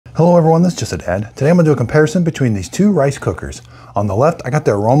Hello everyone, this is Just a Dad. Today I'm going to do a comparison between these two rice cookers. On the left, I got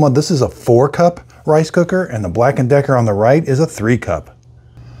the Aroma. This is a 4-cup rice cooker, and the Black & Decker on the right is a 3-cup.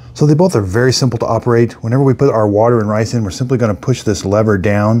 So they both are very simple to operate. Whenever we put our water and rice in, we're simply going to push this lever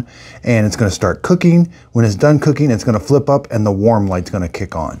down and it's going to start cooking. When it's done cooking, it's going to flip up and the warm light's going to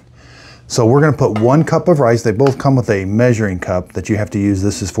kick on. So we're going to put 1 cup of rice. They both come with a measuring cup that you have to use.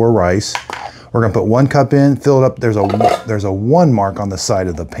 This is for rice. We're going to put 1 cup in, fill it up. There's a 1 mark on the side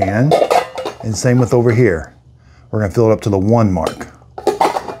of the pan, and same with over here. We're going to fill it up to the 1 mark,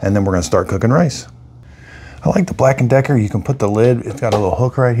 and then we're going to start cooking rice. I like the Black & Decker. You can put the lid, it's got a little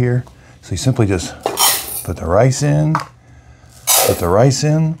hook right here. So you simply just put the rice in, then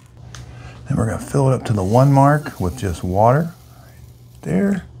we're going to fill it up to the 1 mark with just water. Right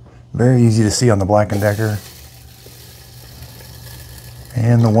there. Very easy to see on the Black & Decker.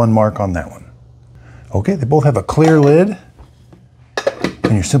 And the 1 mark on that one. Okay, they both have a clear lid.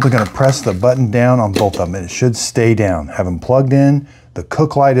 And you're simply going to press the button down on both of them. And it should stay down. Have them plugged in. The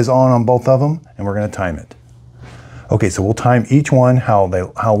cook light is on both of them. And we're going to time it. Okay, so we'll time each one how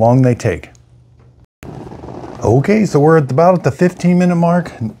long they take. Okay, so we're about at the 15-minute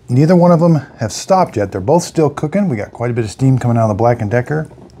mark. Neither one of them have stopped yet. They're both still cooking. We got quite a bit of steam coming out of the Black & Decker.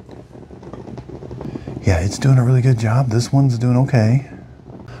 Yeah, it's doing a really good job. This one's doing okay.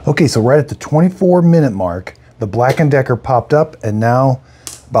 Okay, so right at the 24-minute mark, the Black & Decker popped up, and now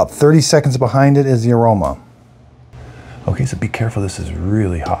about 30 seconds behind it is the Aroma. Okay, so be careful, this is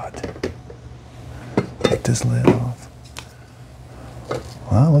really hot. Take this lid off.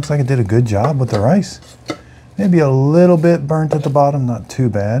 Well, it looks like it did a good job with the rice. Maybe a little bit burnt at the bottom, not too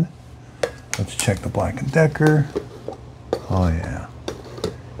bad. Let's check the Black & Decker. Oh yeah,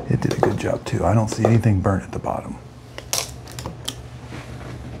 it did a good job too. I don't see anything burnt at the bottom.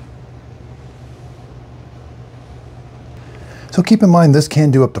 So keep in mind, this can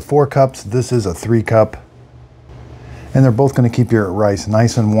do up to 4 cups. This is a 3-cup. And they're both going to keep your rice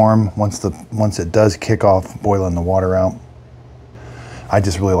nice and warm once it does kick off boiling the water out. I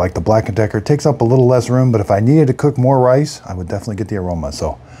just really like the Black & Decker. It takes up a little less room, but if I needed to cook more rice, I would definitely get the Aroma.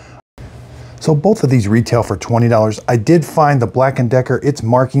 So both of these retail for $20. I did find the Black & Decker, its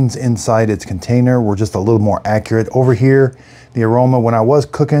markings inside its container were just a little more accurate. Over here, the Aroma, when I was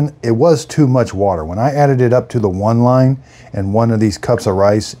cooking, it was too much water. When I added it up to the 1 line and 1 of these cups of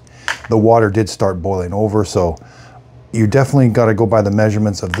rice, the water did start boiling over. So you definitely got to go by the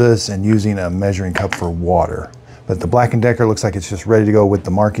measurements of this and using a measuring cup for water. But the Black & Decker looks like it's just ready to go with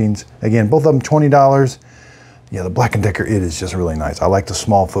the markings. Again, both of them $20. Yeah, the Black & Decker, it is just really nice. I like the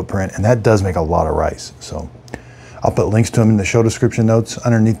small footprint, and that does make a lot of rice. So I'll put links to them in the show description notes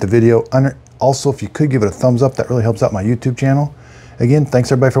underneath the video. Also, if you could give it a thumbs up, that really helps out my YouTube channel. Again, thanks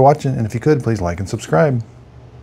everybody for watching, and if you could, please like and subscribe.